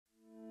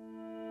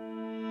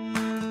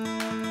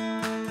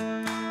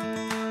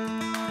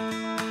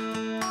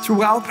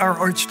throughout our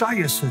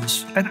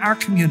archdiocese and our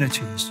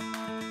communities.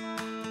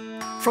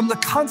 From the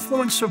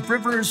confluence of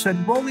rivers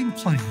and rolling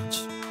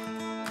plains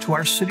to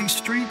our city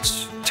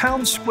streets,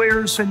 town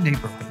squares, and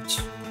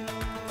neighborhoods.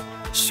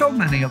 So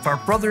many of our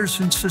brothers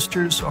and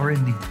sisters are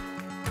in need,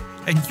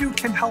 and you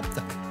can help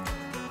them.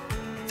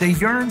 They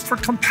yearn for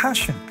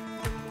compassion,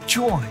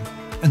 joy,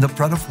 and the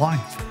bread of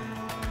life.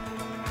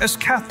 As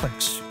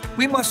Catholics,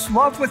 we must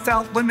love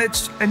without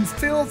limits and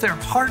fill their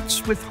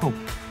hearts with hope.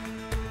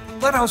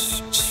 Let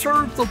us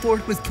serve the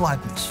Lord with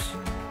gladness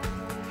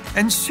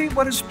and see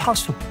what is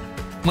possible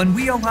when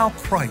we allow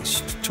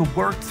Christ to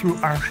work through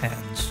our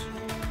hands.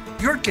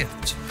 Your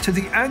gift to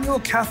the annual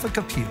Catholic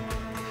Appeal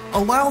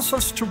allows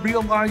us to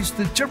realize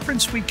the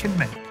difference we can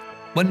make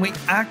when we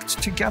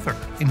act together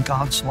in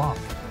God's love.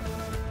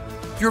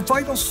 Your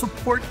vital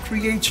support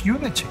creates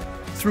unity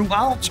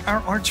throughout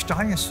our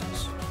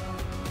archdiocese.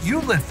 You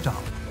lift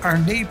up our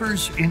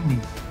neighbors in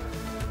need.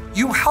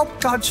 You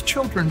help God's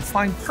children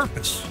find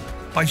purpose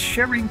by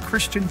sharing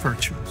Christian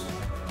virtues.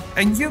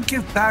 And you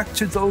give back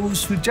to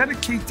those who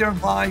dedicate their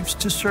lives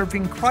to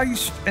serving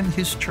Christ and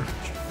His church.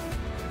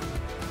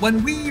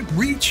 When we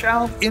reach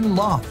out in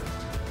love,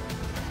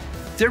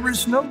 there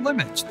is no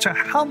limit to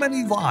how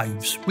many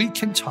lives we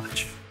can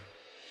touch.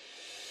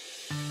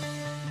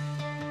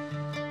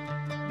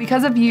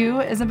 Because of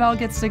you, Isabel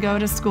gets to go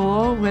to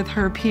school with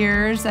her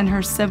peers and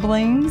her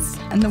siblings,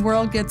 and the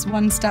world gets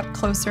one step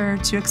closer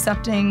to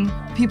accepting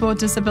people with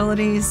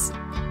disabilities.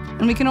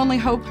 And we can only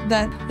hope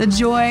that the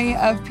joy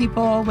of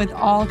people with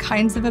all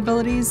kinds of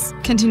abilities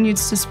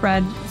continues to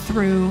spread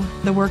through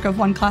the work of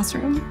One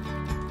Classroom.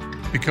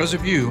 Because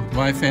of you,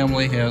 my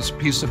family has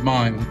peace of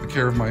mind with the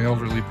care of my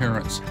elderly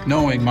parents.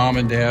 Knowing Mom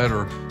and Dad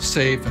are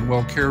safe and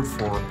well cared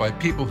for by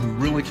people who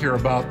really care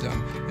about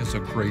them is a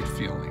great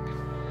feeling.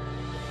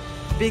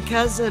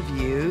 Because of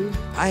you,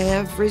 I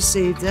have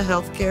received the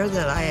health care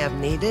that I have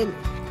needed,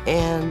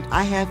 and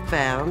I have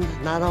found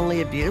not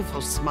only a beautiful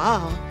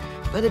smile,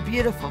 but a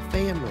beautiful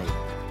family.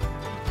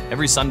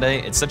 Every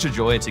Sunday, it's such a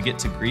joy to get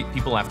to greet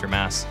people after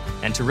Mass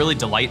and to really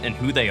delight in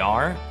who they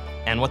are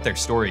and what their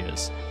story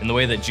is, in the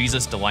way that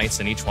Jesus delights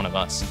in each one of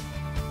us.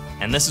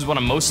 And this is what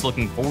I'm most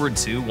looking forward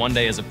to one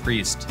day as a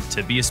priest,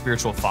 to be a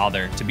spiritual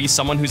father, to be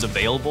someone who's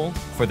available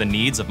for the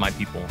needs of my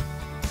people.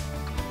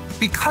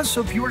 Because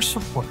of your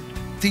support,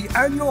 the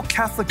annual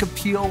Catholic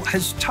Appeal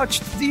has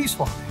touched these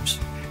lives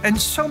and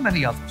so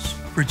many others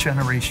for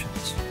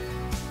generations.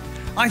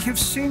 I have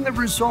seen the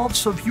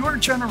results of your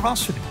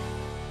generosity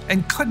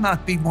and could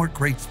not be more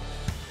grateful.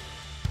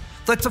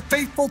 Let the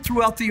faithful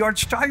throughout the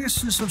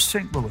Archdiocese of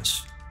St.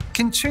 Louis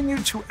continue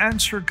to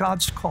answer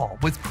God's call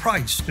with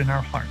Christ in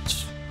our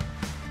hearts.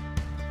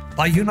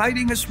 By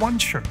uniting as one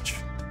church,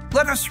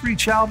 let us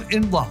reach out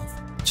in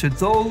love to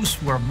those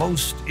who are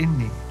most in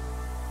need.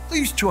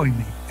 Please join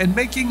me in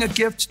making a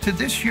gift to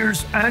this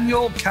year's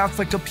annual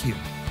Catholic Appeal.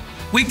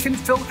 We can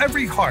fill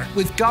every heart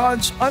with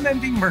God's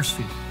unending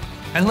mercy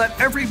and let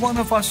every one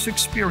of us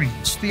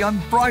experience the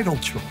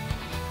unbridled joy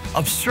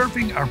of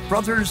serving our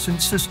brothers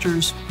and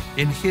sisters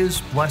in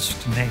His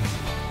blessed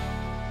name.